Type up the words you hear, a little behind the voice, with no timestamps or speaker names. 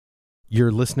You're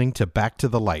listening to Back to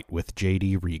the Light with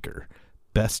J.D. Reager,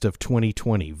 Best of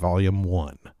 2020, Volume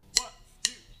 1.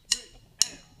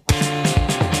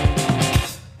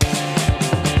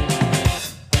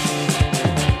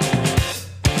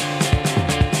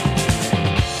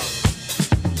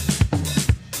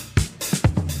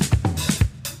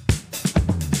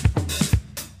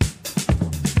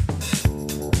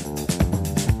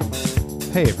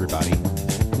 Hey everybody,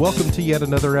 welcome to yet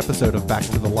another episode of Back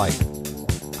to the Light.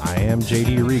 I am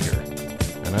J.D. Reager,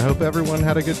 and I hope everyone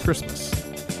had a good Christmas.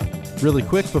 Really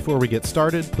quick before we get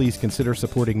started, please consider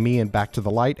supporting me and Back to the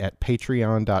Light at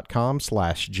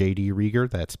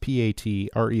patreon.com/JDReager. That's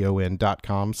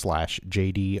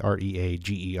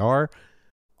patreon.com/JDReager.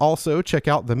 Also, check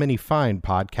out the many fine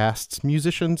podcasts,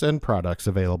 musicians, and products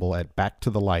available at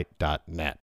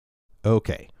backtothelight.net.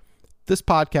 Okay. This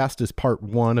podcast is part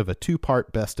 1 of a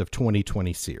 2-part Best of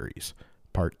 2020 series.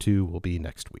 Part 2 will be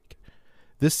next week.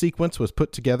 This sequence was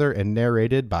put together and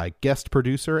narrated by guest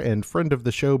producer and friend of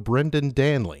the show Brendan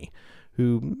Danley,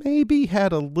 who maybe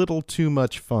had a little too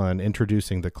much fun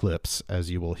introducing the clips,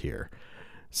 as you will hear.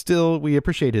 Still, we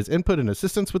appreciate his input and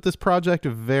assistance with this project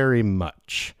very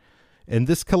much. In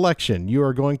this collection, you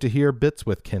are going to hear bits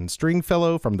with Ken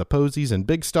Stringfellow from the Posies and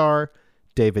Big Star,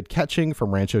 David Ketching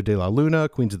from Rancho de la Luna,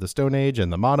 Queens of the Stone Age,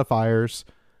 and the Modifiers,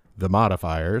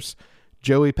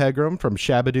 Joey Pegram from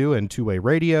Shabbadoo and Two-Way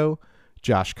Radio,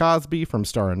 Josh Cosby from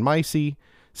Star and Micey,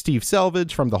 Steve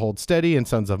Selvidge from the Hold Steady and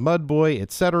Sons of Mudboy,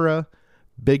 etc.,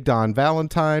 Big Don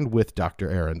Valentine with Dr.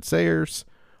 Aaron Sayers,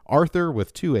 Arthhur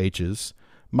with 2 H's,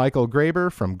 Michael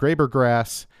Graber from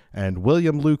Gryass, and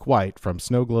William Luke White from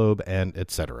Snowglobe and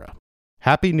etc.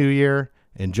 Happy New Year,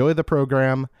 enjoy the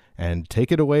program, and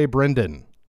take it away, Brendan.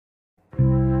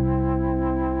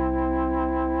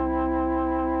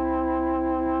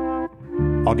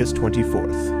 August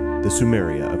 24th, the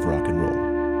Sumeria of rock and roll.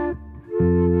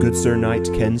 Good Sir Knight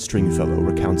Ken Stringfellow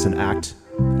recounts an act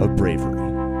of bravery.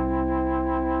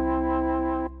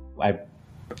 I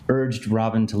urged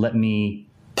Robin to let me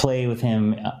play with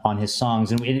him on his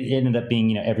songs, and it ended up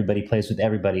being, everybody plays with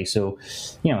everybody. So,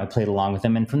 I played along with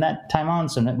him, and from that time on,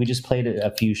 we just played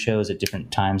a few shows at different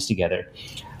times together.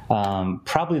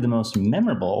 Probably the most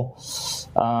memorable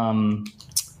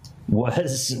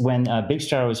was when Big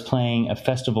Star was playing a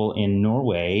festival in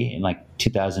Norway in like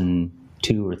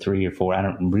 2002 or 3 or 4. I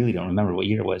don't remember what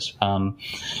year it was. What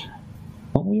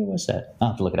year was that? I'll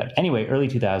have to look it up. Anyway, early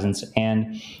 2000s,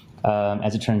 and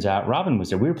as it turns out, Robin was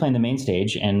there. We were playing the main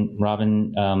stage, and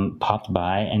Robin popped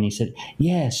by, and he said,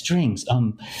 "Yeah, Strings,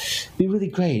 be really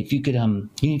great if you could.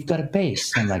 You've got a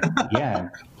bass." I'm like, "Yeah,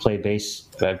 play bass.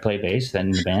 I play bass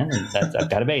in the band, and I've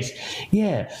got a bass."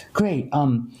 "Yeah, great.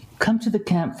 Come to the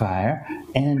campfire,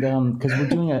 and because we're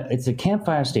doing it's a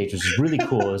campfire stage, which is really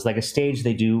cool. It's like a stage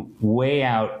they do way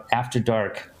out after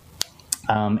dark,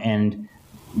 and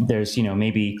there's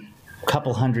maybe a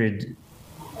couple hundred."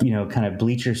 Kind of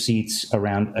bleacher seats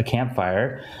around a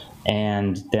campfire,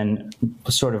 and then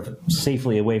sort of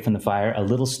safely away from the fire, a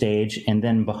little stage, and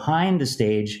then behind the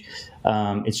stage,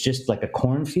 it's just like a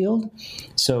cornfield.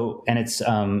 So, and it's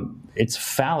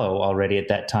fallow already at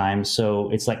that time, so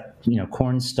it's like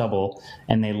corn stubble,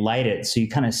 and they light it, so you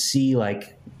kind of see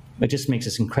it just makes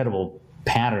this incredible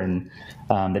pattern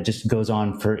that just goes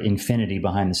on for infinity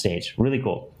behind the stage. Really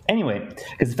cool. Anyway,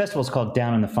 because the festival is called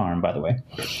Down on the Farm, by the way.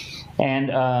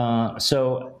 And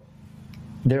so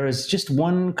there is just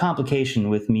one complication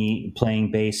with me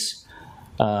playing bass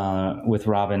with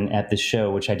Robin at this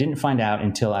show, which I didn't find out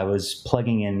until I was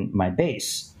plugging in my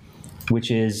bass,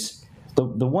 which is the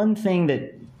one thing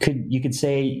that you could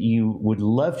say you would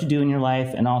love to do in your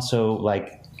life, and also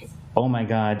oh my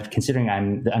God, considering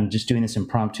I'm just doing this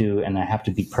impromptu and I have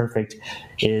to be perfect,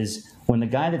 is when the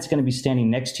guy that's going to be standing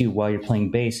next to you while you're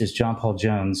playing bass is John Paul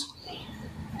Jones.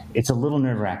 It's a little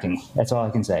nerve-wracking. That's all I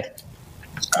can say.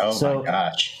 Oh, my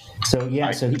gosh. So, yeah.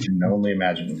 I can only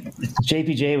imagine.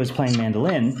 JPJ was playing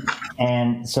mandolin,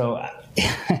 and so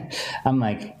I'm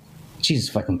like, Jesus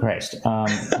fucking Christ.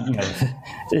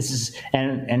 This is,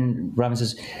 and Robin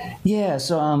says, "Yeah,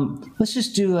 so let's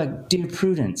just do Dear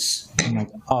Prudence." I'm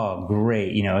like, oh,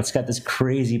 great. It's got this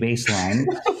crazy bass line.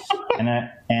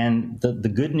 and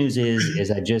the good news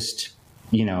is I just...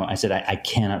 I said, I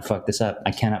cannot fuck this up.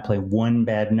 I cannot play one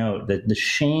bad note. The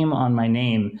shame on my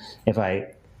name if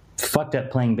I fucked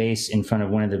up playing bass in front of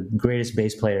one of the greatest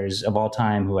bass players of all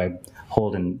time, who I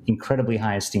hold in incredibly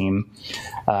high esteem,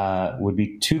 would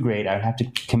be too great. I would have to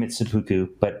commit seppuku,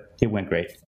 but it went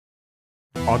great.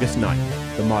 August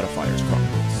 9th, the Modifiers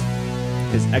Chronicles.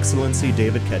 His Excellency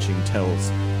David Ketching tells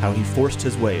how he forced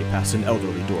his way past an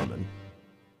elderly doorman.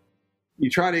 You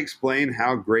try to explain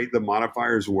how great the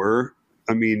Modifiers were,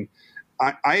 I mean,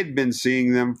 I had been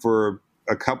seeing them for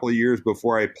a couple of years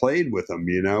before I played with them.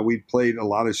 You know, we played a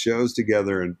lot of shows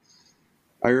together, and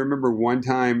I remember one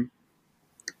time,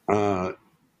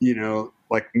 you know,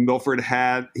 like Milford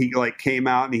he like came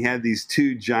out and he had these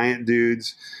two giant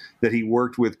dudes that he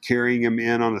worked with carrying him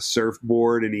in on a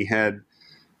surfboard, and he had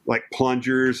like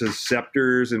plungers as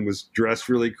scepters and was dressed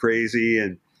really crazy.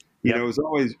 And, you know, it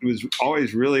was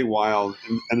always really wild.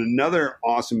 And another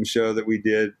awesome show that we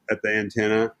did at the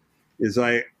Antenna is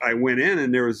I went in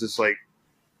and there was this like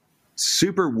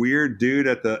super weird dude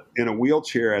in a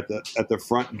wheelchair at the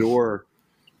front door.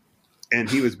 And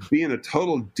he was being a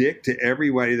total dick to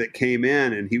everybody that came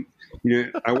in. And he, you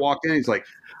know, I walked in, he's like,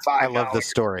 $5. I love this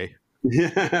story.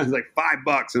 Yeah. It was like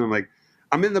 $5. And I'm like,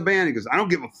 I'm in the band. He goes, I don't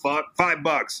give a fuck.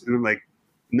 $5. And I'm like,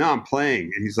 no, I'm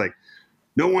playing. And he's like,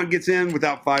 no one gets in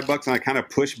without $5. And I kind of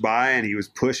pushed by and he was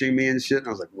pushing me and shit. And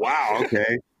I was like, wow,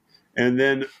 okay. And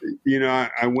then, you know,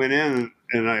 I went in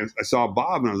and I saw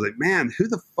Bob and I was like, man, who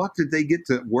the fuck did they get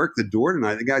to work the door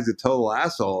tonight? The guy's a total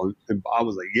asshole. And Bob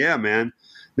was like, yeah, man,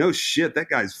 no shit. That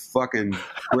guy's fucking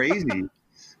crazy.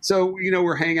 So, you know,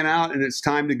 we're hanging out and it's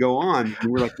time to go on.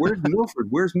 And we're like, where's Milford?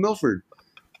 Where's Milford?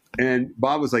 And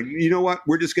Bob was like, you know what?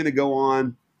 We're just going to go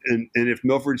on. And if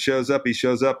Milford shows up, he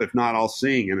shows up. If not, I'll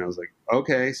sing. And I was like,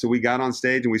 okay. So we got on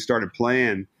stage and we started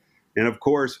playing. And of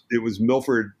course, it was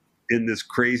Milford in this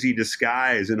crazy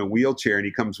disguise in a wheelchair. And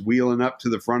he comes wheeling up to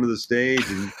the front of the stage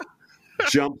and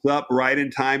jumps up right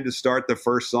in time to start the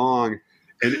first song.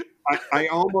 And I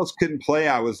almost couldn't play.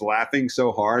 I was laughing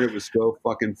so hard. It was so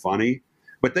fucking funny.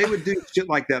 But they would do shit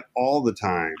like that all the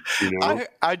time, you know?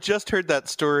 I just heard that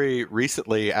story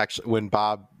recently, actually, when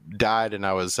Bob died, and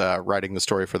I was writing the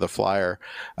story for the Flyer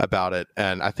about it.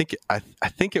 And I think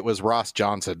it was Ross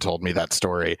Johnson told me that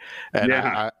story, and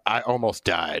Yeah. I almost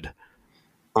died.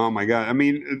 Oh my God! I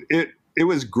mean, it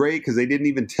was great because they didn't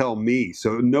even tell me,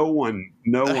 so no one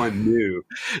knew.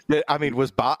 I mean, was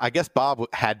Bob? I guess Bob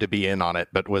had to be in on it,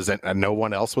 but was it? No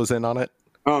one else was in on it.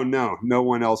 Oh no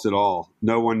one else at all.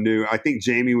 No one knew. I think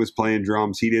Jamie was playing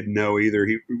drums. He didn't know either.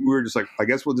 We were just like, I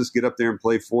guess we'll just get up there and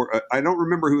play I don't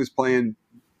remember who was playing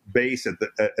bass at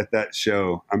that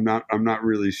show. I'm not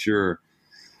really sure,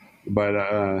 but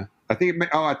I think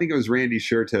it was Randy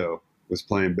Shurto was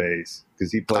playing bass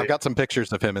because he played. I've got some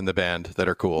pictures of him in the band that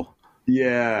are cool.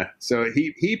 Yeah, so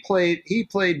he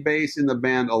played bass in the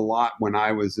band a lot when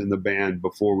I was in the band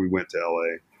before we went to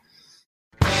LA.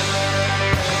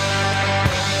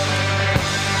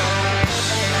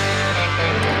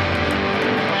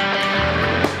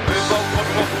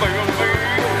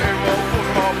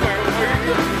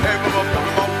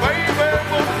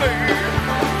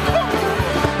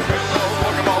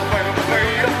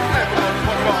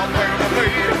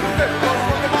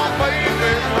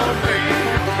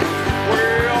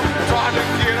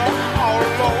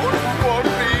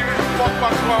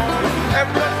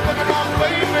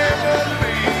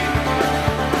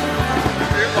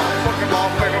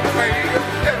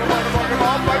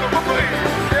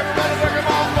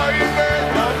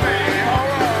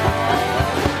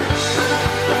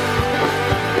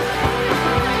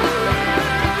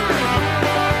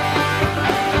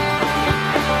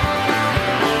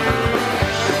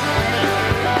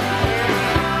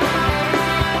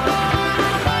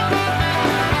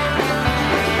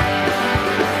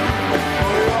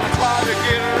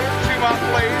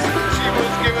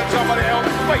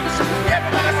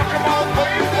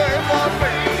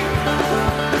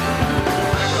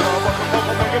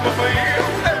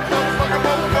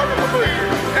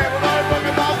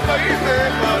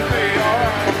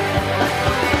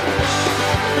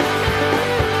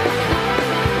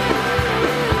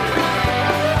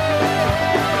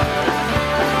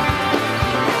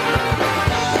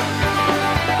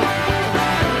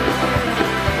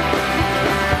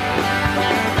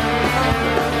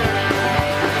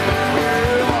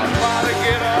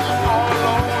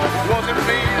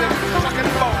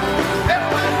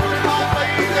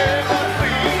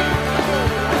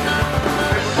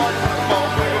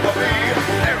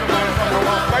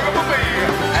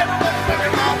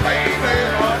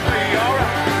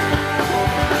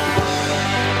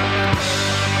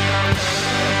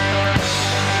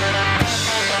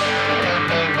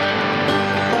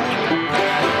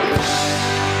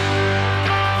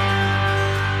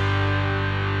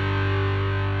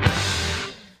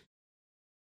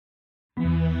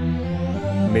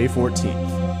 May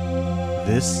 14th.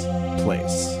 This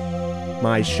place.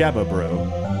 My Shabba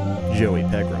bro, Joey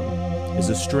Pegram, is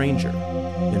a stranger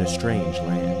in a strange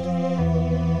land.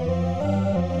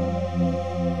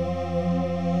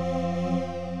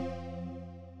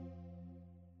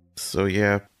 So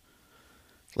yeah,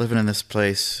 living in this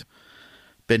place.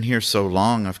 Been here so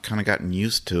long, I've kind of gotten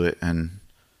used to it, and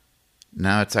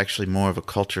now it's actually more of a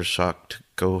culture shock to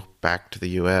go back to the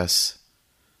U.S.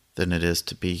 than it is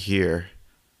to be here.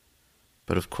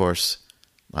 But of course,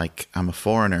 like, I'm a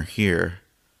foreigner here,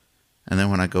 and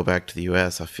then when I go back to the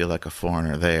U.S., I feel like a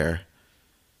foreigner there,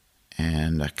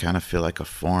 and I kind of feel like a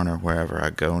foreigner wherever I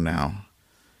go now.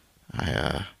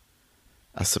 I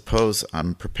suppose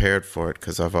I'm prepared for it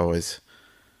because I've always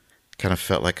kind of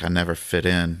felt like I never fit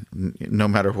in, no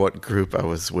matter what group I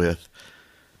was with.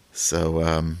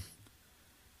 So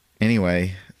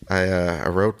anyway, I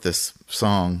wrote this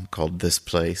song called This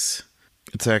Place.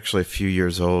 It's actually a few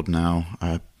years old now.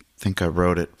 I think I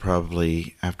wrote it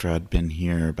probably after I'd been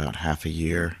here about half a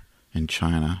year in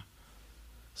China.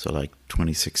 So like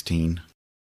 2016.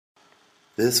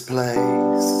 This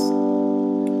place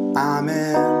I'm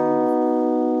in,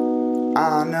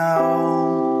 I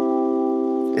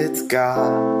know it's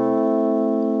got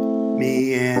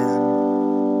me in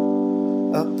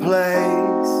a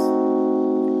place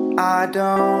I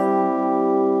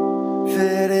don't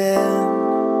fit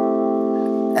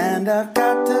in, and I've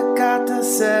got to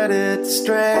set it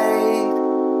straight.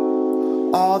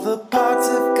 All the parts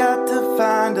have got to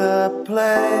find a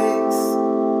place.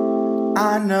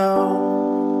 I know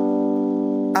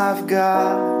I've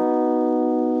got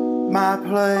my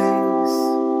place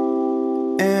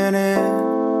in it.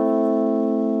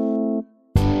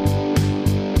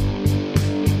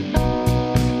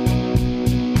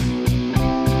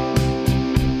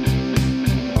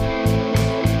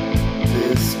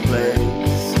 This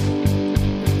place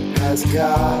has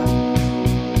got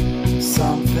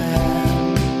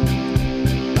something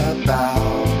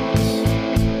about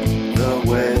the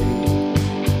way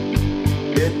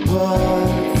it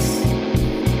puts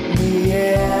me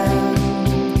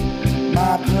in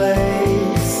my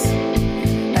place,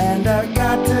 and I've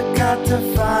got to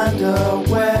find a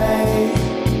way.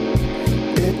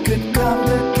 It could come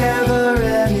together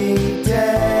any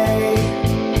day.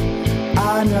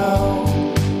 I know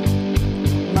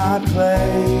my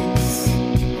place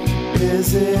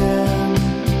is in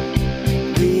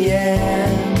the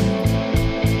end.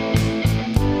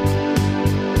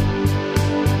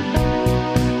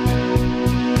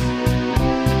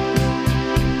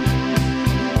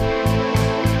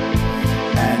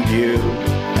 And you,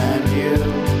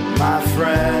 my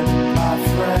friend,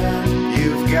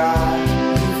 you've got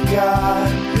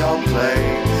your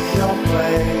place,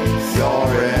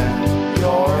 you're in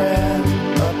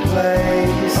a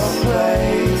place.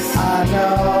 I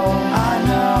know,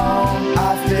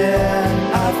 I've been,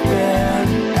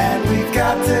 and we've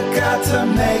got to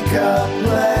make a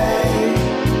play.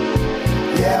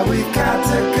 Yeah, we've got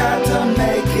to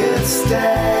make it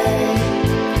stay.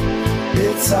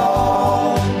 It's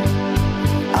all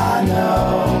I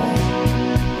know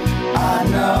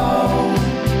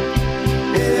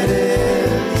it is.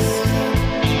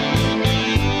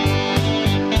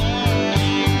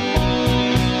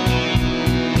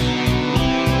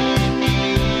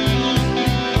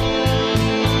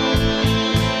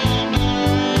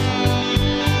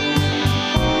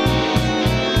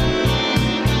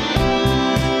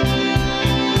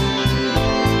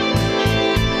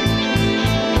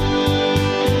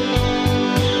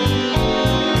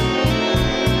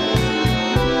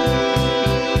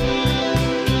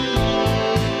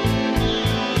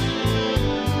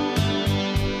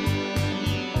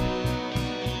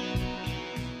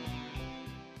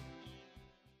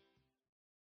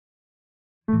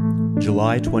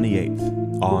 July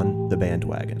 28th, on the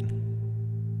bandwagon.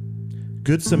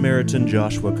 Good Samaritan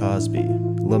Joshua Cosby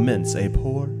laments a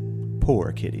poor,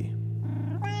 poor kitty.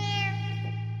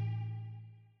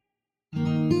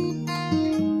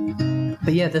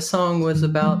 But yeah, this song was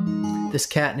about this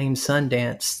cat named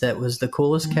Sundance that was the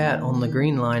coolest cat on the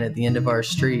green line at the end of our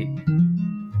street.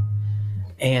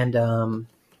 And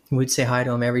we'd say hi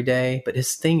to him every day. But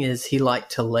his thing is he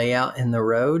liked to lay out in the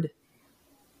road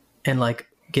and like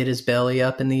get his belly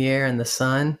up in the air in the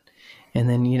sun. And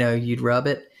then, you'd rub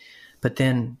it. But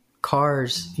then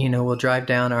cars, will drive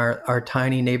down our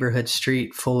tiny neighborhood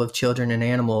street full of children and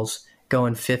animals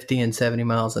going 50 and 70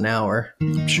 miles an hour.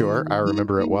 Sure, I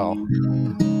remember it well.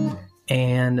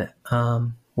 And,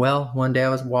 one day I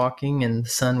was walking and the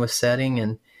sun was setting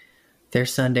and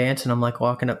there's Sundance, and I'm like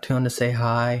walking up to him to say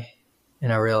hi.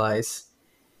 And I realize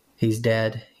he's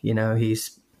dead.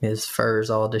 His fur's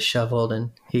all disheveled and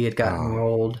he had gotten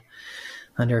rolled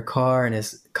under a car and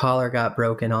his collar got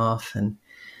broken off. And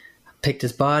I picked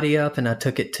his body up and I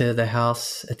took it to the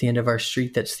house at the end of our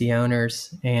street that's the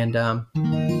owner's. And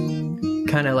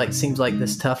kind of like seems like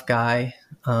this tough guy.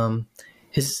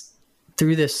 His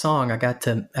through this song, I got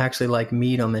to actually like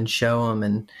meet him and show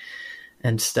him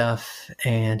and stuff.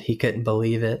 And he couldn't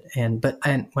believe it. And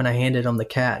when I handed him the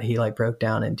cat, he like broke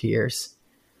down in tears.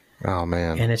 Oh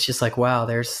man. And it's just like, wow,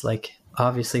 there's like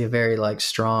obviously a very like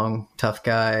strong, tough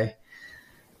guy.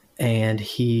 And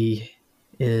he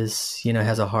is,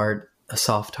 has a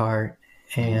soft heart.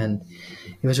 And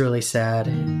it was really sad.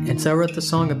 And so I wrote the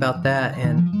song about that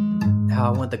and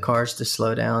how I want the cars to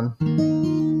slow down.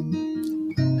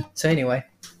 So anyway,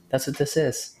 that's what this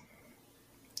is.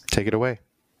 Take it away.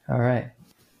 All right.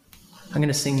 I'm going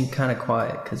to sing kind of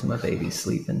quiet because my baby's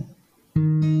sleeping.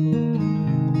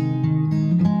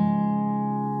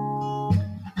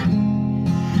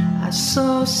 I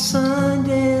saw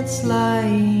Sundance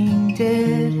lying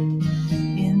dead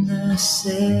in the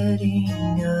setting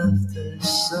of the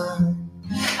sun.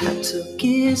 I took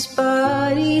his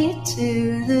body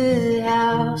to the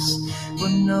house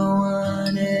where no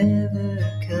one ever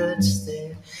cuts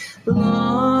their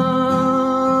lawn.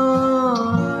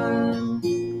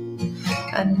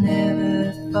 I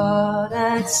never thought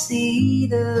I'd see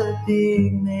the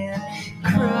big man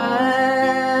cry.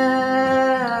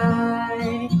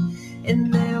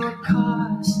 And there were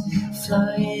cars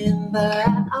flying by.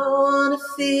 I wanna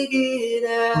figure it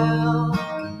out,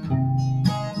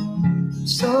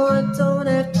 so I don't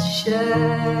have to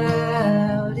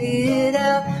shout it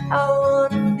out. I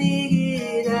wanna figure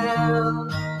it out,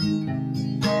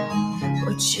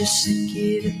 but just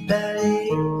forget about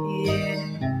it, yeah.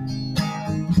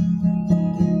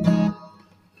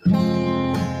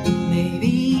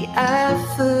 Maybe I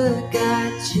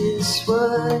forgot just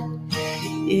what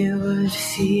it would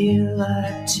feel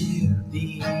like to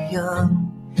be young.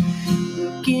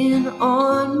 Looking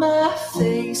on my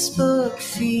Facebook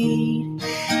feed,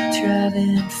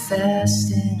 driving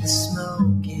fast and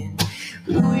smoking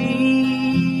weed,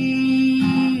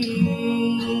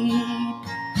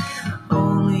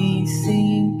 only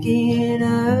thinking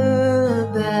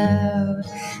about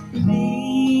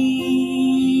me.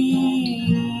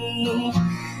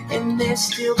 And there's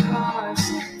still cars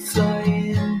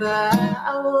flying by.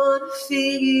 I wanna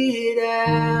figure it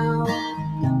out,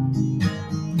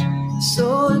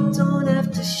 so I don't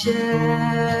have to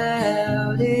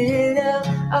shout it out.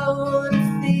 I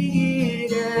wanna figure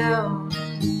it out,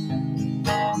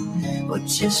 but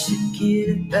just forget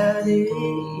about it,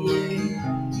 yeah.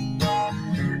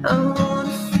 I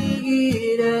wanna figure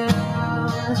it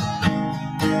out,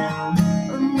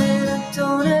 and then I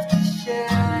don't have to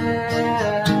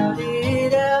shout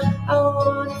it out. I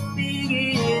wanna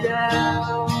figure it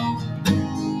out,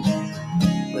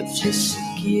 but just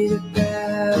forget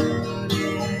about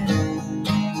it,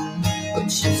 but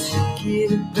just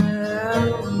forget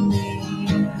about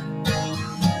me,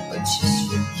 but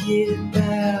just forget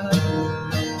about it.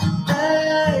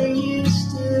 I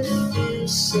used to feel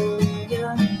so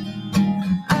young.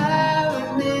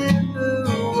 I remember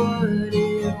what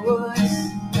it was.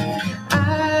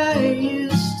 I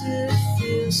used to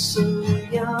feel so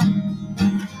young.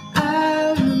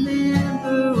 I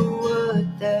remember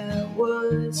what that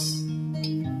was.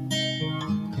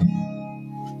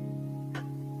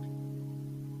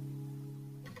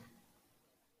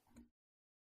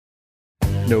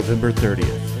 November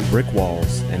 30th, brick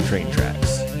walls and train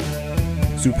tracks.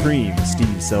 Supreme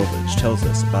Steve Selvidge tells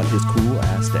us about his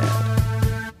cool-ass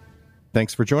dad.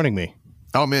 Thanks for joining me.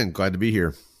 Oh, man, glad to be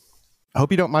here. I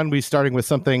hope you don't mind me starting with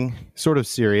something sort of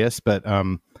serious, but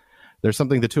there's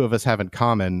something the two of us have in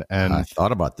common. And I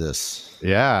thought about this.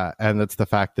 Yeah, and that's the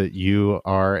fact that you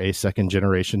are a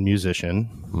second-generation musician,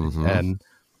 and,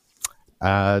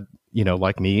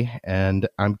 like me. And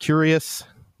I'm curious,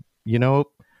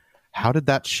 how did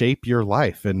that shape your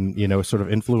life and, sort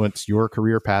of influence your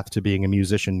career path to being a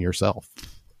musician yourself?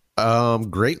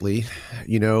 Greatly.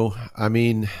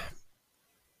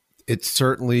 It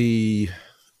certainly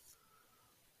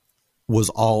was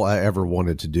all I ever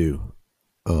wanted to do.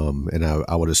 And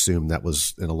I would assume that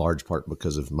was in a large part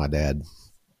because of my dad.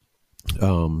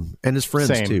 And his friends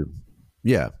Same. too.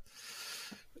 Yeah.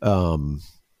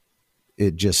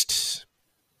 It just,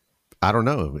 I don't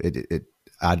know.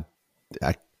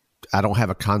 I don't have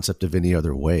a concept of any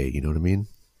other way. You know what I mean?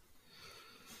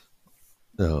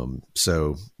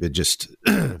 So it just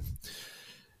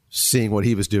seeing what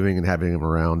he was doing and having him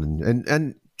around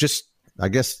and just, I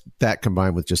guess that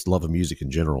combined with just love of music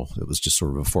in general, it was just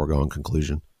sort of a foregone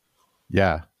conclusion.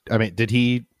 Yeah. I mean, did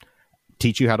he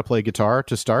teach you how to play guitar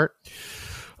to start?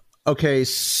 Okay.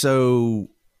 So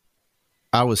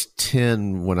I was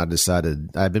 10 when I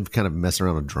decided I'd been kind of messing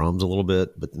around with drums a little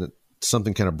bit, but then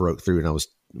something kind of broke through when I was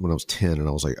 10 and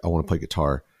I was like, I want to play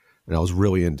guitar. And I was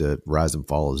really into Rise and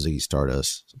Fall of Ziggy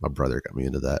Stardust. My brother got me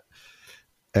into that.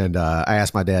 And I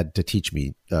asked my dad to teach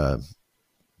me,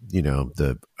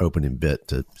 the opening bit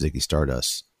to Ziggy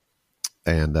Stardust.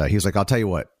 And he was like, I'll tell you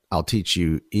what, I'll teach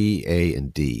you E, A,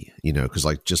 and D, because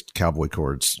like just cowboy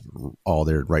chords, all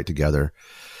there right together.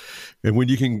 And when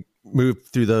you can move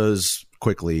through those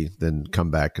quickly, then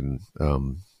come back and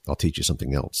I'll teach you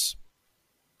something else.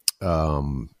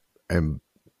 And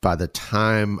by the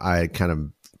time I kind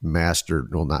of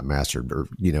not mastered, or,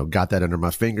 got that under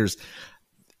my fingers,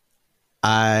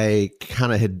 I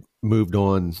kind of had moved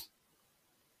on.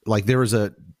 Like do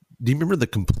you remember the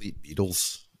Complete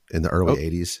Beatles in the early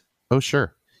 80s? Oh,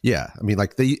 sure. Yeah. I mean,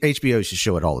 like the HBO used to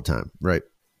show it all the time. Right.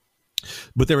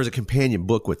 But there was a companion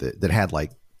book with it that had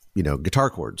like, guitar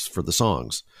chords for the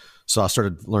songs. So I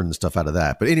started learning stuff out of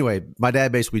that. But anyway, my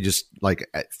dad basically just like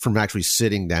from actually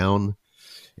sitting down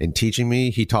and teaching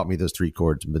me, he taught me those 3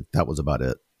 chords, but that was about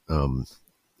it.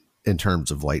 In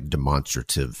terms of like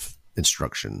demonstrative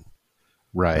instruction.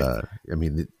 Right. I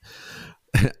mean,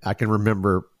 I can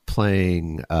remember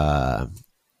playing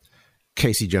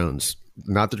Casey Jones,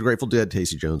 not the Grateful Dead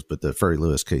Casey Jones, but the Furry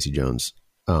Lewis Casey Jones,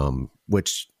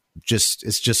 which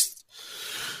it's just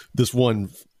this one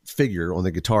figure on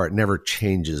the guitar. It never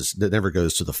changes. It never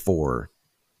goes to the 4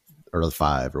 or the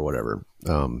 5 or whatever.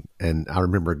 And I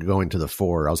remember going to the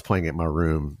 4. I was playing it in my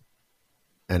room,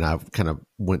 and I kind of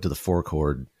went to the 4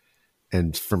 chord,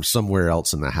 and from somewhere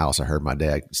else in the house, I heard my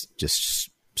dad just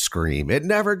scream, "It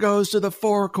never goes to the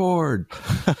 4 chord."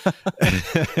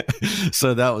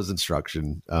 So that was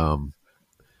instruction.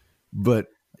 But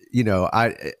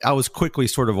I was quickly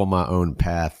sort of on my own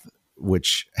path,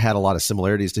 which had a lot of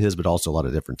similarities to his, but also a lot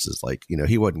of differences. Like,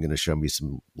 he wasn't going to show me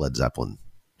some Led Zeppelin.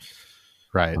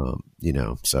 Right.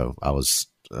 So I was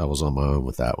on my own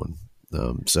with that one.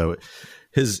 So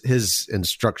his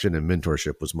instruction and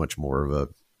mentorship was much more of a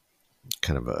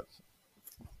kind of a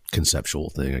conceptual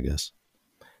thing, I guess.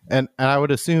 And I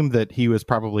would assume that he was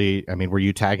probably, were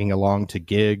you tagging along to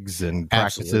gigs and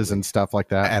practices Absolutely. and stuff like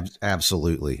that?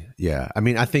 Absolutely. Yeah.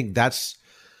 I think that's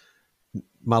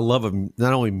my love of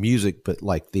not only music, but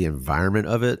like the environment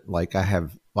of it. Like I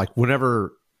have, like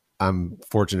whenever I'm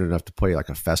fortunate enough to play like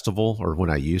a festival, or when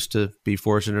I used to be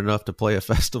fortunate enough to play a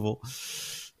festival,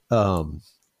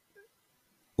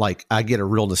 like I get a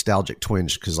real nostalgic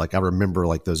twinge, because like I remember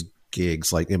like those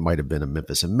gigs, like it might have been a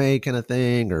Memphis in May kind of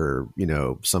thing, or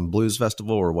some blues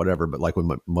festival or whatever, but like when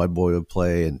Mudboy would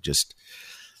play, and just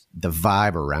the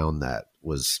vibe around that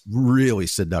was really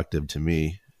seductive to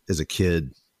me as a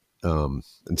kid. And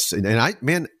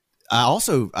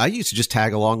I used to just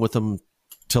tag along with him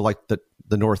to like the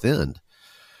North End.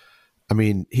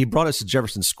 He brought us to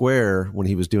Jefferson Square when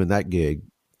he was doing that gig,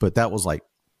 but that was like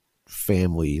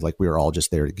family, like we were all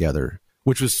just there together,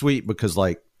 which was sweet, because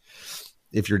like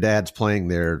if your dad's playing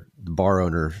there, the bar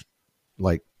owner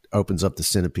like opens up the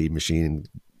centipede machine and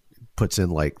puts in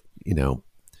like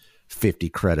 50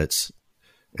 credits,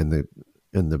 and the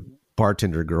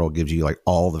bartender girl gives you like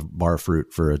all the bar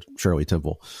fruit for a Shirley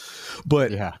Temple.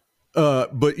 But yeah,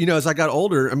 as I got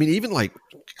older, even like,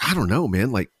 I don't know,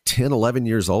 man, like 10, 11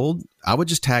 years old, I would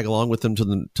just tag along with them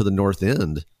to the North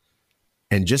End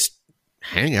and just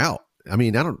hang out. I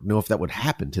don't know if that would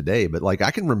happen today, but like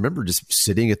I can remember just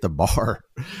sitting at the bar,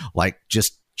 like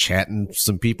just chatting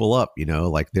some people up,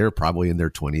 like they're probably in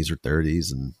their 20s or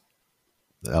 30s, and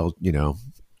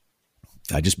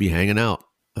I'd just be hanging out.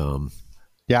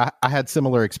 Yeah, I had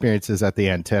similar experiences at the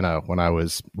Antenna when I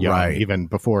was young, Right. even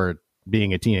before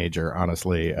being a teenager,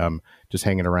 honestly, just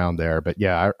hanging around there. But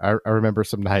yeah, I remember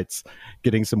some nights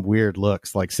getting some weird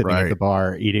looks, like sitting at Right. the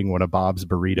bar eating one of Bob's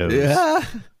burritos. Yeah.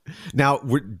 Now,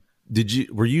 were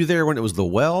you there when it was the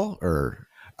Well, or?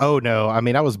 Oh no, I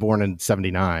was born in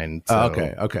 '79. So,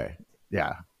 Okay.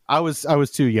 yeah, I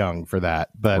was too young for that,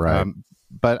 but Right.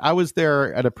 but I was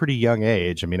there at a pretty young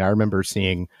age. I remember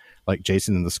seeing like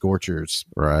Jason and the Scorchers,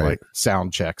 Right. like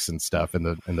sound checks and stuff in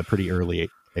the pretty early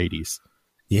 '80s.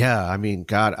 Yeah,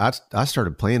 God, I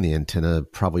started playing the Antenna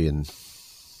probably in,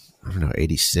 I don't know,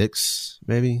 86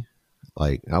 maybe.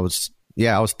 Like I was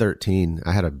 13.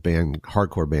 I had a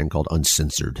hardcore band called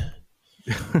Uncensored.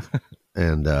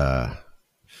 And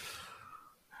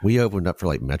we opened up for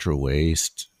like Metro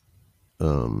Waste.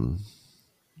 I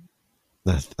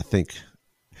think,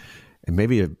 and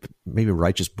maybe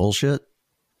Righteous Bullshit.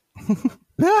 Which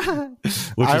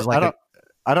is like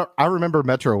I remember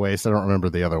Metro Waste. I don't remember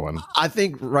the other one. I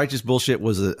think Righteous Bullshit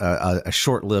was a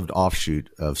short-lived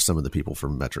offshoot of some of the people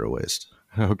from Metro Waste.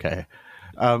 Okay.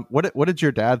 What did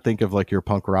your dad think of like your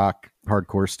punk rock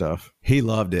hardcore stuff? He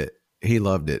loved it. He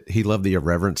loved the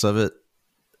irreverence of it.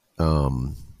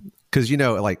 Because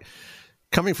like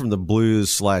coming from the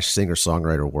blues /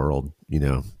 singer-songwriter world,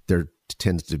 they're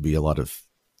tends to be a lot of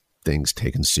things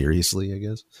taken seriously, I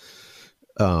guess.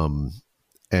 I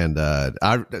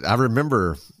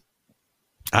remember,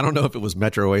 I don't know if it was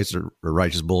Metro Ace or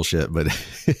Righteous Bullshit, but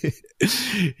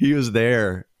he was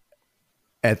there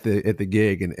at the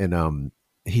gig, and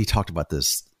he talked about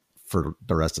this for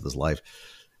the rest of his life.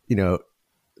 You know,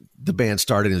 the band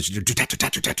started and then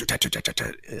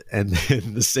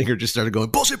the singer just started going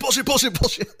bullshit, bullshit, bullshit,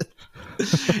 bullshit.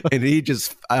 And he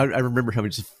just, I remember him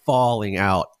just falling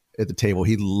out at the table.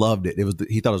 He loved it.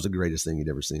 He thought it was the greatest thing he'd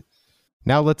ever seen.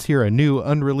 Now let's hear a new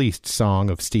unreleased song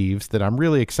of Steve's that I'm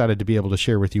really excited to be able to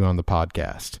share with you on the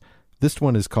podcast. This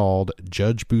one is called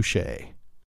Judge Boucher.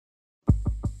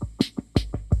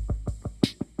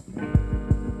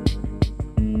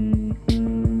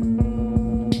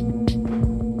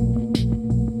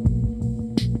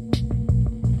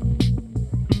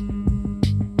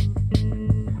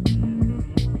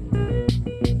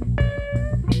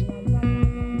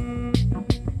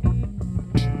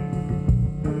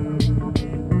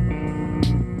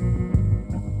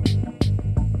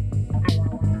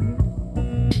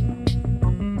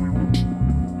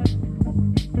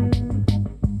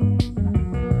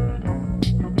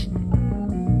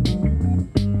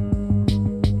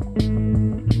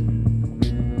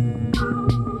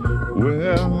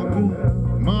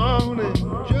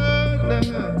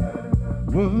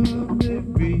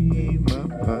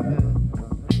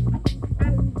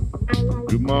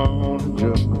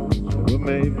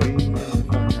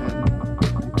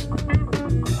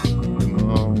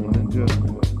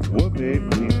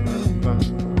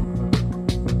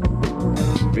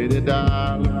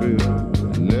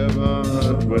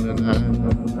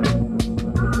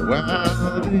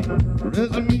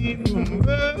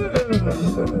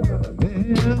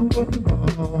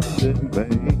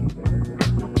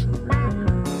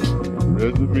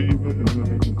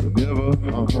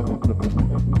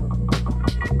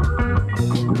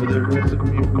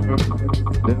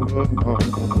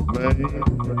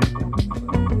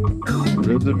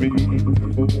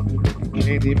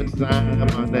 Can't even sign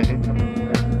my name.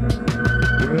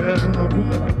 Well,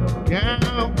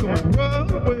 gal, come run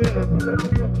with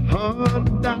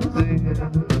 $100 in.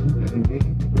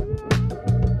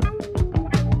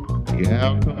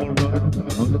 Gal, come on, run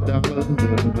 $100 in.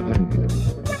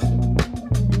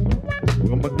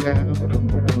 Well, my gal, come on,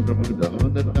 run with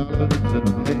 $100 in her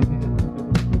hand.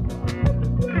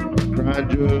 Cry,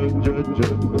 judge,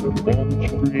 won't you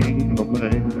free my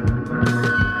man?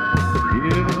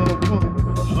 Yeah,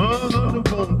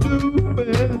 $100 won't do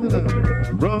better.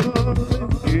 Run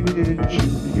and get you.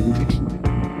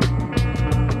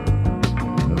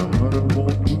 $100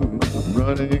 won't do it.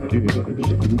 Run and get you.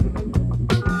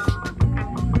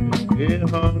 Yeah,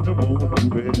 $100 won't do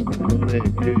better. Run and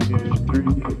get you three.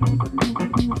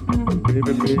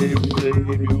 Baby, save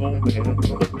your man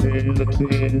from the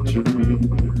penitentiary.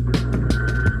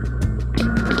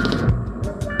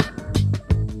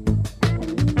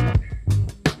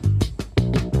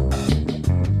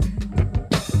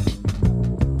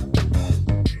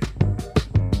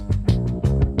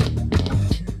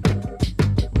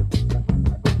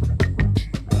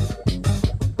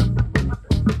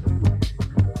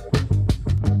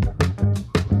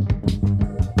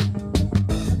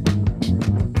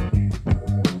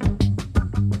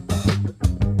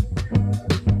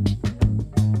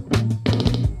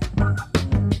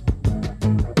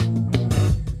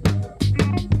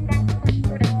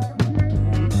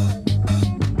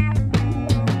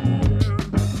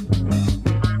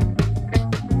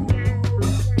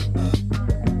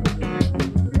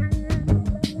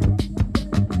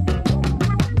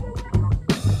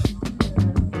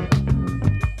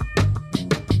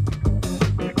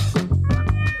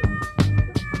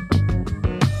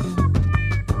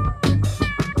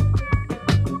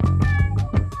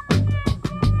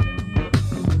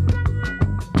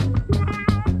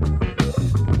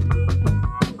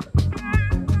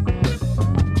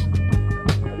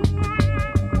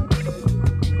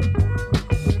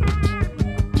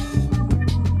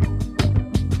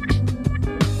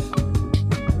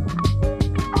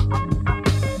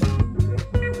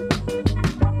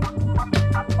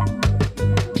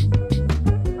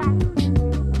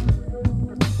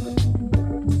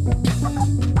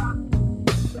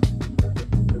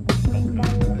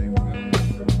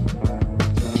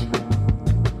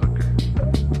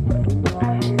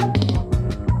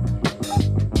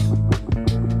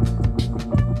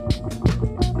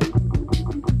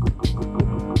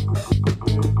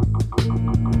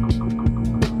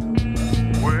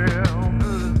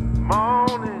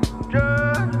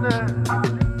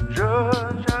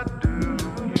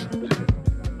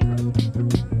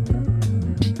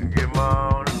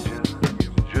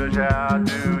 Judge, how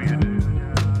do you do?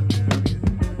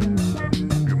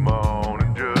 Good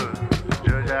morning, Judge.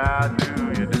 Judge, how do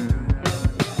you do?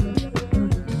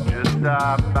 Just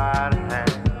stop by to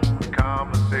have a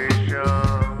conversation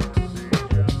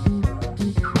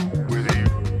with you.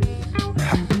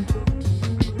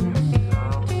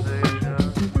 Conversation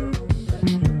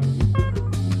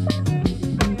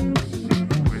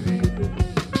with you.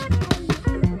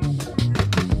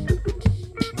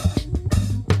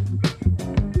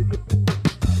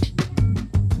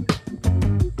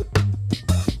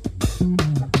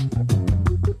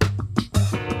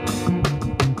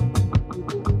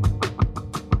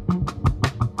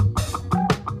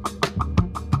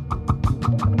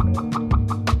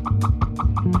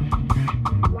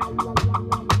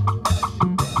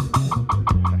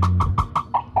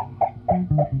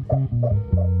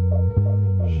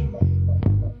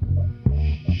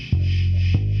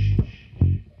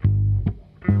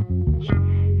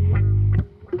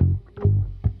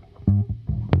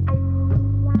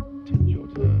 Take your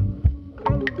time.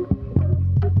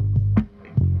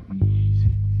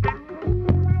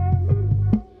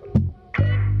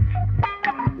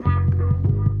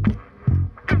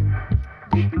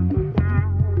 Easy.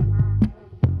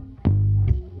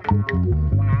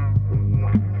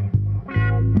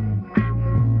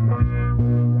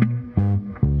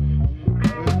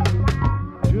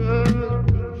 Just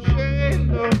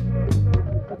shade of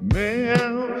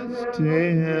Memphis,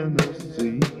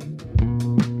 Tennessee.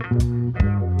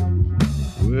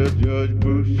 Well, Judge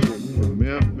Bush in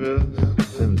Memphis,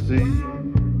 Tennessee.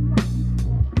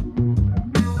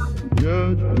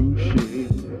 Judge Bush in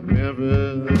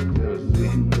Memphis,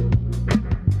 Tennessee.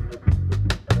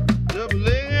 Double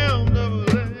M,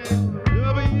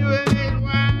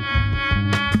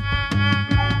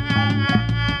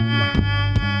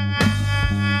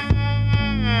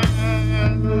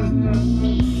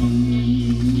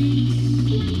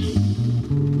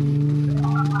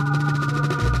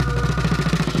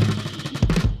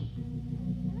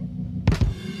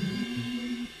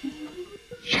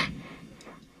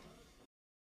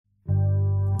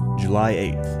 July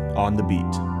 8th, on the beat.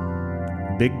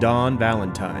 Big Don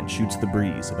Valentine shoots the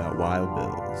breeze about Wild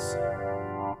Bills.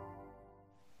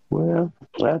 Well,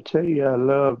 I tell you, I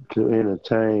love to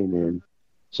entertain, and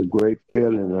it's a great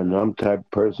feeling. And I'm the type of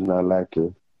person I like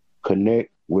to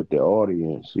connect with the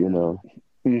audience, you know.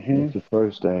 Mm-hmm. It's the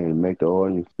first thing, to make the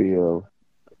audience feel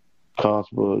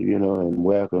comfortable, you know, and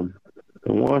welcome.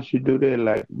 And once you do that,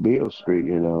 like Bill Street,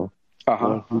 you know,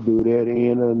 once you do that at the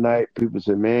end of the night, people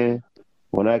say, man,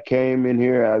 when I came in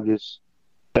here, I just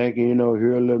thinking, you know,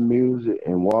 hear a little music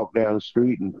and walk down the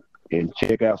street and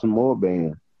check out some more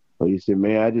bands. But he said,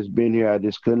 man, I just been here, I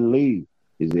just couldn't leave.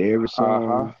 He said, every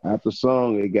song after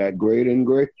song, it got greater and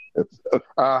greater.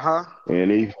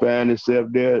 And he found himself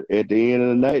there at the end of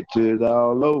the night till it's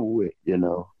all over with, you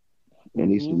know.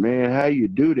 And he said, man, how you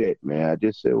do that, man? I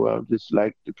just said, well, I just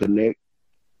like to connect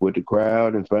with the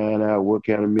crowd and find out what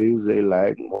kind of music they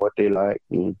like and what they like.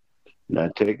 And I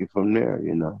take it from there,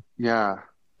 you know. Yeah.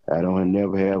 I don't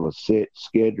never have a set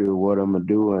schedule of what I'm going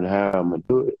to do and how I'm going to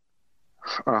do it.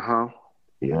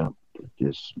 Yeah.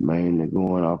 Just mainly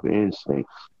going off instinct.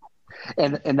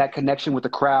 And that connection with the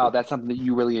crowd, that's something that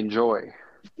you really enjoy.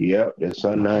 Yep. That's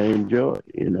something I enjoy,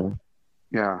 you know.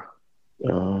 Yeah.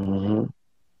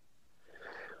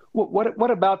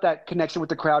 What about that connection with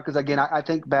the crowd? Because again, I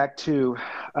think back to,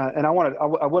 and I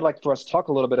would like for us to talk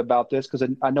a little bit about this, because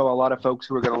I know a lot of folks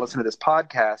who are going to listen to this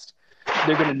podcast,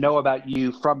 they're going to know about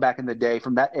you from back in the day,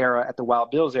 from that era at the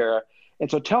Wild Bills era.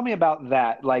 And so tell me about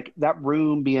that. Like that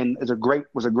room was a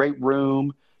great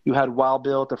room. You had Wild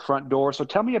Bill at the front door. So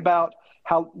tell me about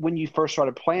how, when you first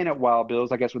started playing at Wild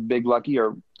Bills, I guess with Big Lucky,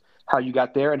 or how you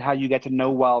got there and how you got to know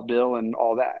Wild Bill and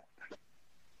all that.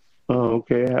 Oh,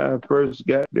 okay. How I first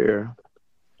got there,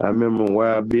 I remember when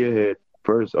Wild Bill had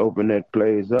first opened that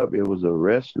place up, it was a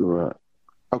restaurant.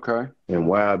 Okay. And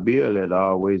Wild Bill had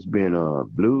always been a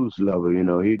blues lover. You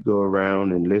know, he'd go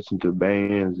around and listen to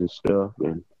bands and stuff.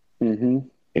 And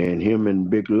and him and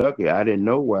Big Lucky, I didn't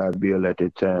know Wild Bill at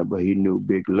that time, but he knew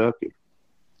Big Lucky.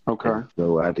 Okay. And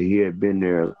so after he had been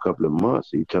there a couple of months,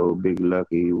 he told Big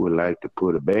Lucky he would like to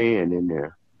put a band in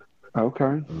there. Okay.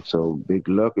 And so Big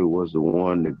Lucky was the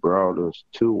one that brought us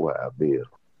to Wild Bill.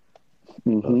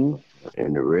 And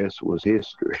the rest was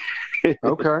history.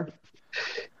 Okay.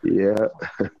 Yeah.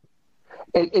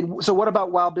 And so what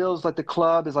about Wild Bill's, like the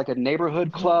club is like a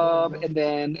neighborhood club? And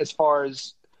then as far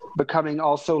as becoming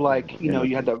also like, you know,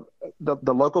 you had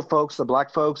the local folks, the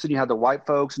black folks, and you had the white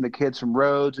folks and the kids from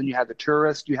Rhodes, and you had the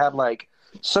tourists. You had like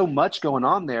so much going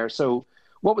on there. So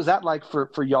what was that like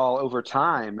for y'all over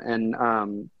time?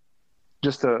 And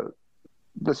just the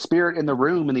spirit in the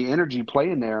room and the energy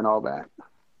playing there and all that?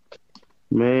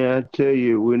 Man, I tell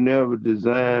you, we never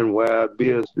designed Wild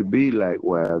Bills to be like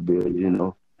Wild Bills, you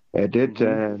know. At that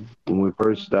time, when we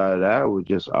first started out, it was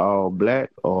just all black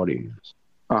audience.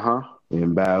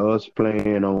 And by us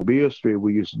playing on Beale Street,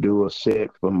 we used to do a set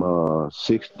from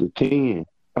 6 to 10.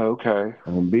 Okay.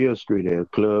 On Beale Street at a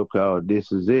club called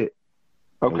This Is It.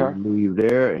 Okay. And we leave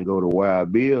there and go to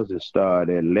Wild Bills and start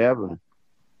at 11,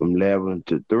 from 11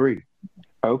 to 3.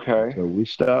 Okay. So we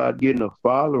started getting a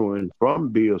following from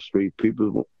Beale Street.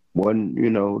 People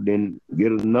didn't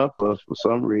get enough of us for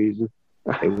some reason.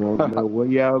 They want to know where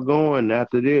y'all going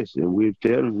after this. And we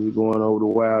tell them we're going over to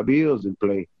Wild Bills and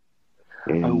play.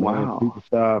 And people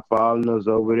started following us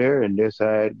over there, and that's how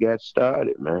it got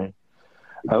started, man.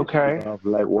 Okay. Off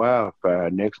like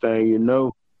wildfire. Next thing you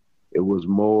know, it was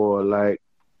more like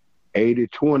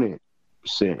 80-20%.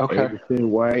 Okay. 80%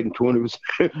 white and 20%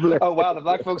 black. Oh, wow. The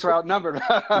black folks were outnumbered.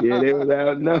 Yeah, they were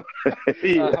outnumbered.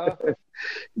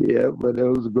 Yeah, but it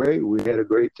was great. We had a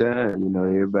great time. You know,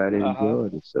 everybody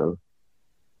enjoyed it. So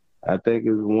I think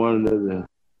it was one of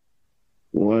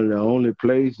the only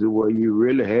places where you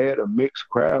really had a mixed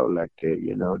crowd like that,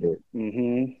 you know, that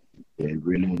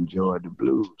really enjoyed the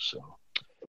blues. So.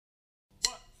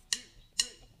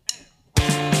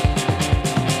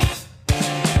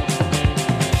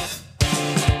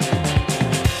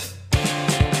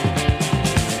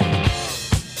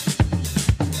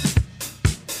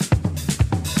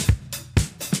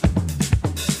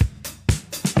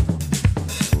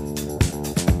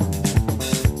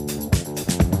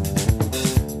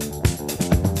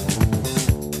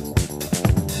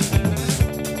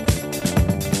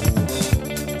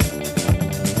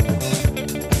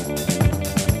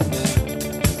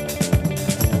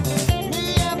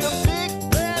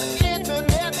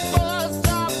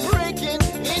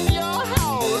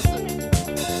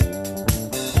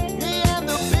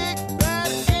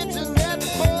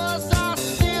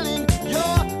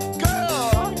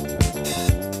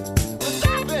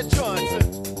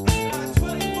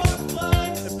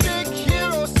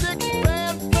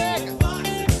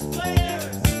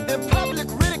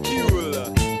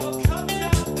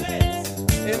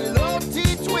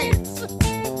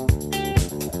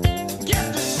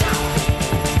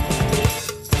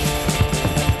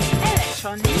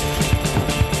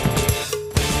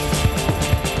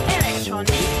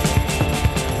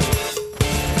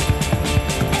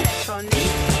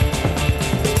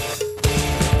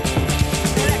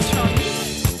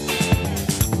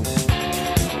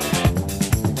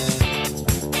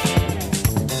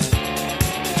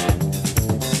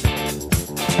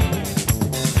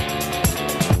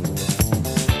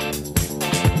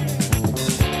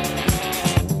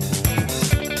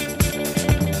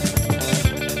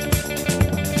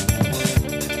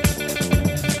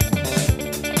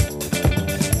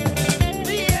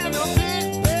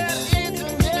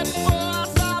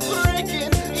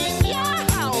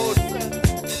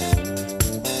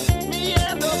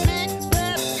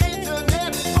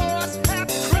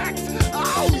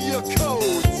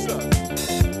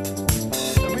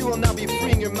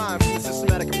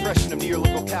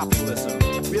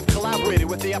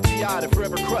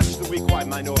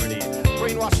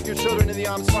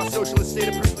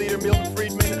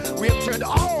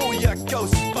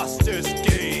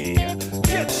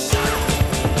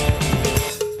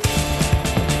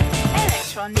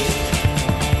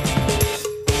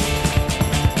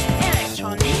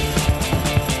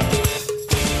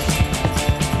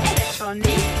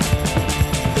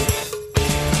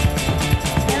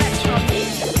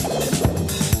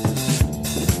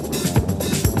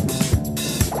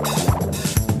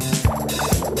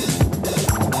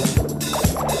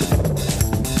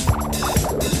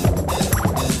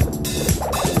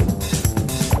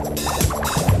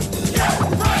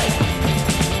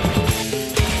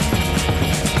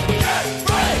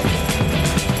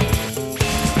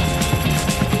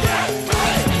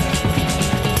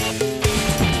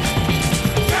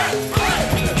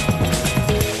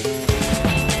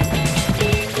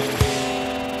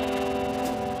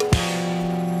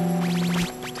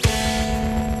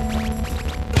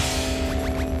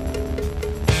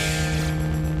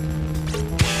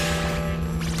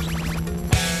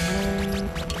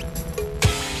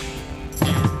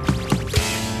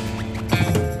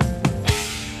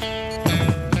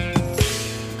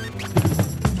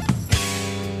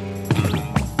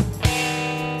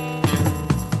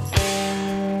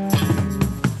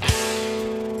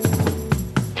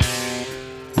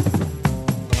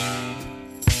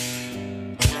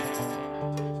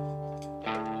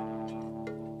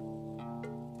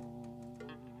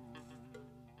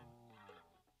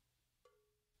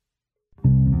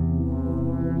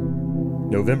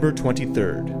 November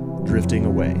 23rd, Drifting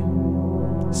Away.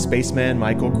 Spaceman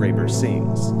Michael Graber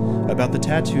sings about the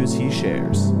tattoos he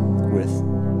shares with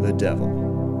the devil.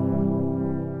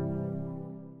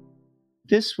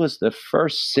 This was the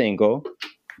first single,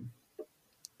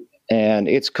 and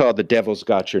it's called The Devil's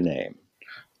Got Your Name.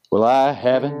 Well, I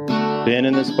haven't been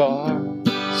in this bar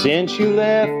since you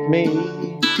left me.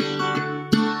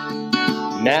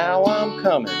 Now I'm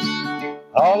coming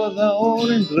all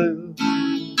alone and blue.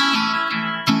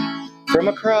 From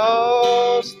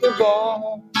across the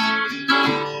bar,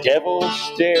 devil's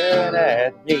staring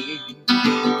at me.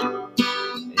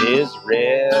 His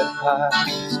red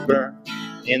eyes burn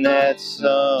in that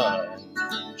sunshine.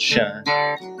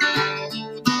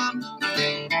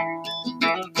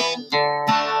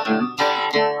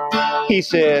 He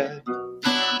said,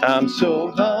 I'm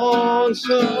so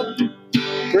lonesome,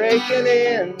 breaking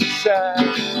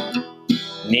inside.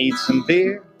 Need some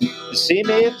beer to see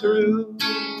me through.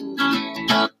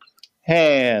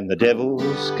 And the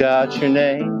devil's got your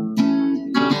name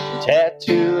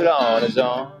tattooed on his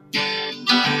arm,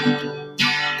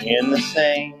 in the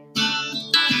same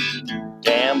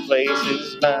damn place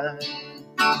as mine.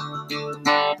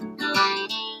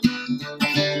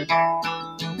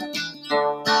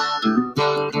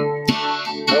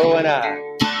 Oh, and I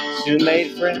soon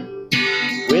made friends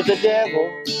with the devil.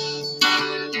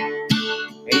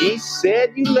 And he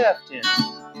said you left him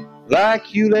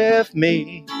like you left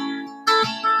me.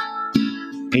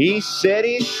 He said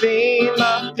he'd seen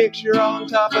my picture on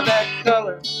top of that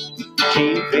color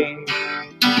TV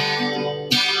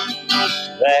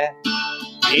that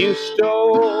you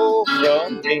stole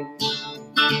from me.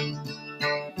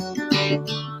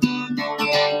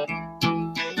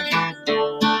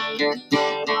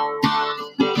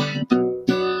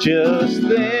 Just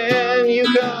then you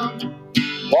come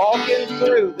walking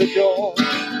through the door,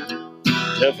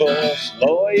 divorce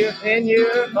lawyer in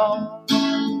your home.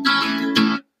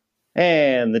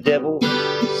 And the devil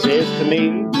says to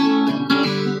me,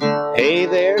 hey,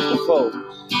 there's the folks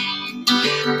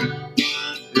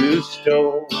who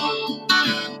stole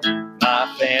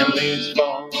my family's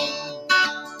phone.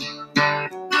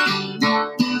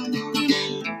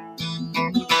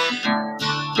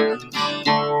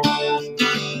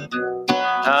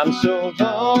 I'm so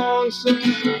lonesome,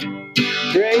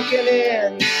 breaking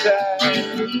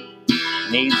inside.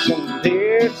 Need some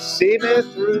beer to see me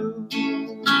through.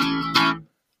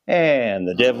 And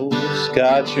the devil's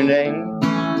got your name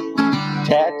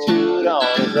tattooed on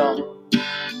his arm,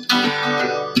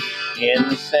 in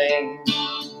the same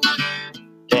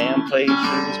damn place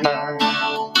as mine.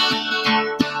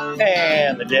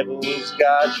 And the devil's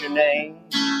got your name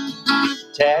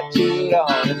tattooed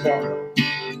on his arm,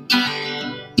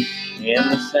 in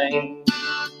the same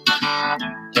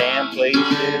damn place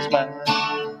as mine.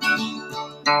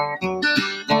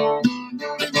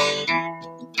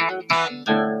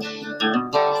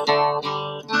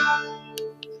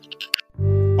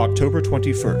 October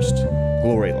 21st,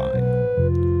 Glory Line.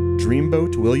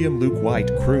 Dreamboat William Luke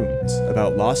White croons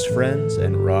about lost friends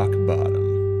and rock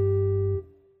bottom.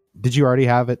 Did you already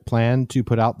have it planned to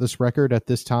put out this record at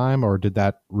this time, or did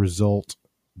that result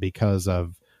because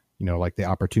of, like the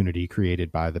opportunity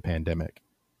created by the pandemic?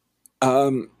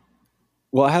 Well,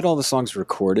 I had all the songs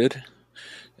recorded,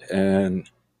 and,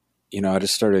 I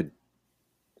just started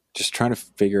just trying to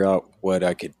figure out what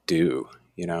I could do,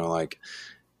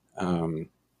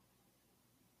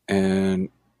 and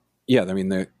yeah, I mean,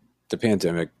 the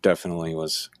pandemic definitely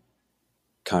was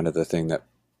kind of the thing that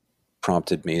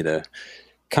prompted me to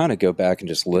kind of go back and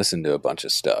just listen to a bunch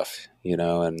of stuff,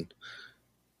 and it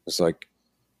was like,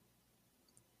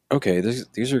 okay,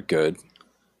 these are good,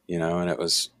 and it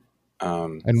was.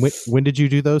 And when did you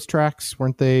do those tracks?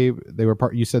 Weren't they were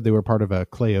part? You said they were part of a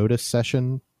Clay Otis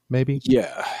session, maybe?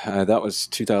 Yeah, that was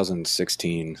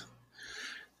 2016,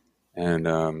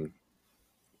 and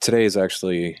today is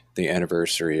actually the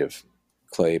anniversary of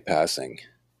Clay passing.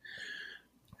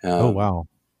 Oh wow!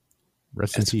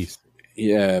 Rest in peace.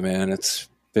 Yeah, man, it's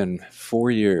been 4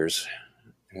 years,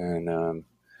 and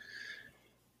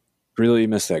really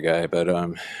miss that guy. But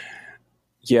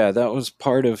yeah, that was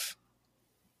part of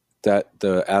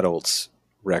the Adults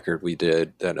record we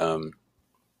did. That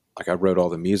I wrote all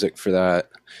the music for that,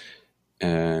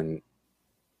 and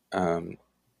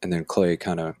then Clay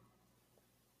kind of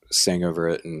sang over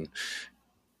it,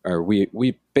 or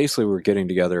we basically were getting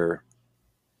together,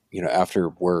 after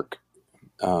work,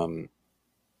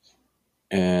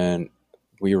 and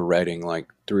we were writing like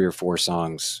 3 or 4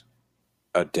 songs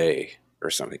a day or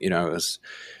something. It was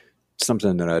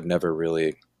something that had never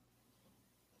really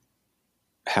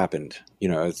happened.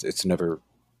 It's never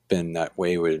been that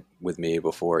way with me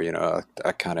before.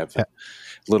 I kind of a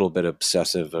little bit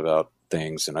obsessive about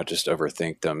things, and I just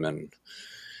overthink them. And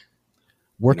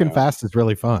working fast is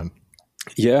really fun.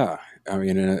 Yeah, I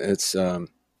mean,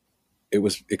 it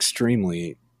was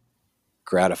extremely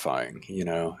gratifying,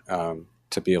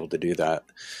 to be able to do that.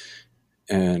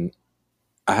 And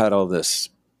I had all this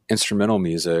instrumental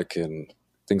music and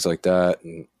things like that,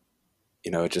 and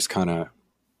it just kind of.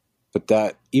 But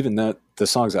the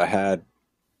songs I had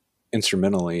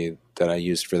instrumentally that I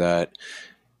used for that,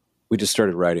 we just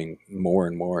started writing more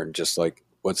and more, and just like,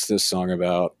 what's this song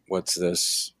about? What's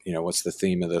this, what's the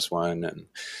theme of this one? And,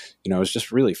 it was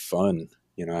just really fun.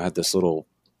 I had this little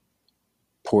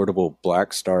portable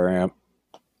Black Star amp.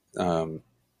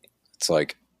 It's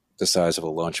like the size of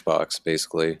a lunchbox,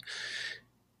 basically.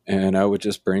 And I would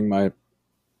just bring my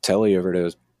telly over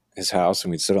to his house,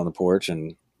 and we'd sit on the porch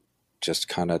and just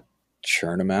kind of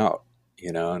churn them out,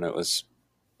 and it was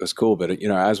cool. But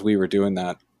as we were doing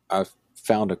that, I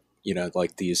found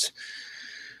like these,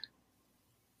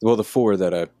 well, the 4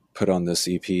 that I put on this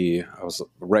EP, I was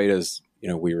right as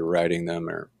we were writing them,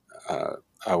 or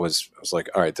I was like,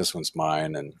 all right, this one's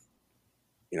mine. And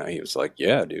he was like,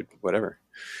 yeah, dude, whatever.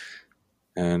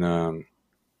 And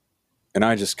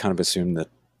I just kind of assumed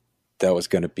that was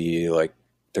going to be like,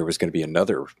 there was going to be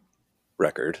another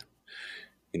record,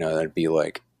 that'd be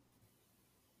like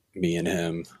me and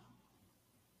him,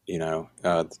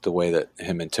 the way that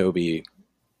him and Toby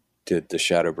did the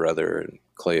Shadow Brother and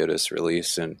Cleotis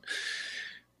release. And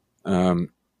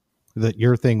that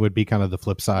your thing would be kind of the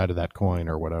flip side of that coin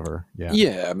or whatever.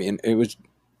 Yeah. I mean, it was,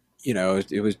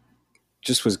 it was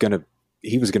just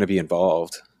he was going to be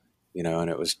involved, and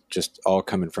it was just all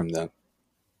coming from the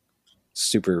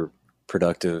super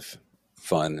productive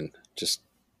fun and just,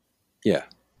 yeah.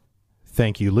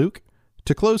 Thank you, Luke.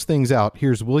 To close things out,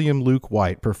 here's William Luke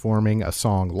White performing a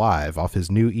song live off his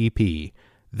new EP.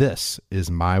 This is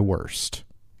My Worst.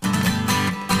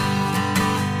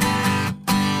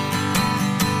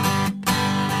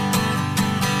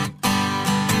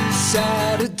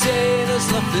 Saturday,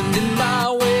 there's nothing in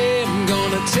my way. I'm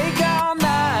gonna take all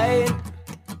night.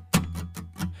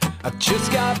 I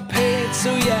just got paid,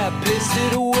 so yeah, I pissed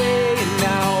it away. And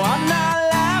now I'm not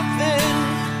laughing.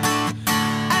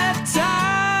 At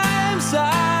times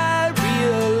I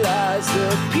realize the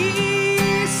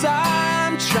peace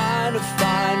I'm trying to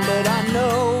find, but I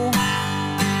know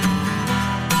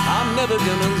I'm never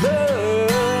gonna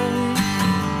learn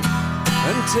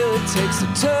until it takes a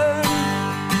turn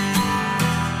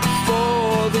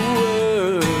for the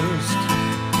worst.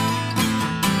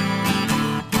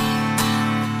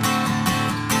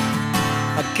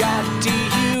 I got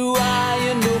DUI,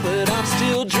 but I'm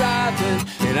still driving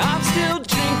and I'm still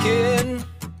drinking.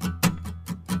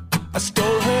 I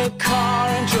stole her car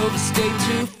and drove a state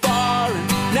too far, and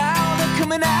now they're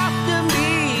coming after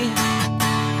me.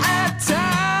 At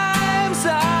times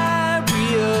I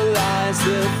realize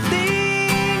the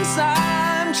things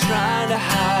I'm trying to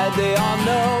hide, they all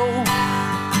know,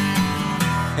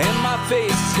 and my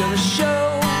face is gonna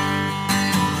show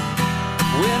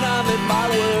when I'm at my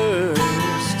worst.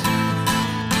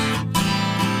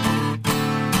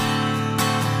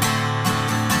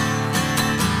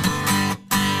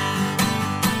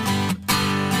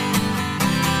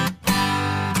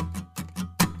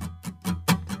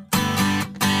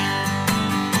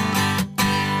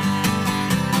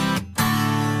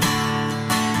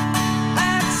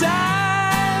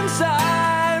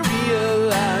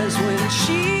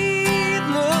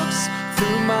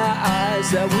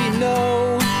 That we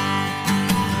know,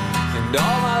 and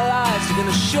all my lives are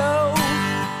gonna show,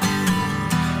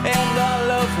 and our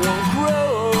love won't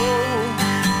grow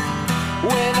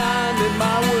when I'm at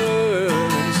my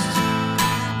worst.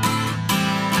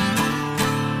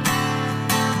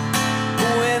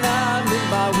 When I'm at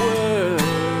my worst.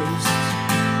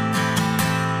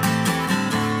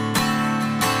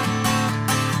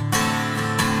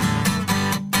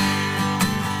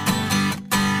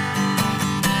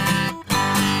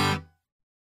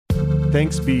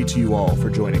 Thanks be to you all for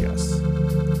joining us.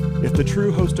 If the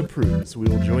true host approves, we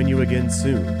will join you again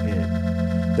soon in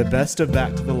The Best of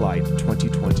Back to the Light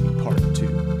 2020 Part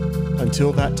 2.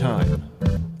 Until that time,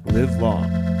 live long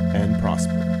and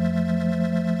prosper.